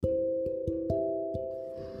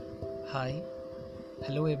Hi,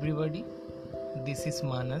 hello everybody. This is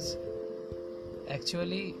Manas.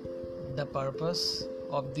 Actually, the purpose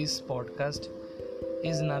of this podcast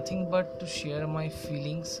is nothing but to share my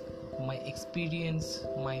feelings, my experience,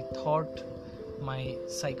 my thought, my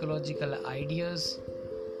psychological ideas,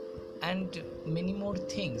 and many more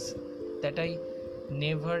things that I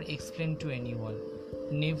never explain to anyone,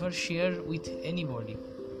 never share with anybody.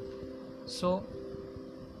 So,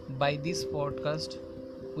 by this podcast,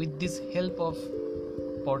 with this help of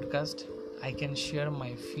podcast, I can share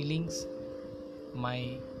my feelings,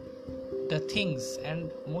 my the things,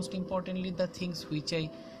 and most importantly the things which I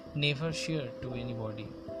never share to anybody.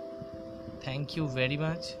 Thank you very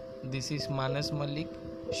much. This is Manas Malik,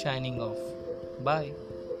 shining off. Bye.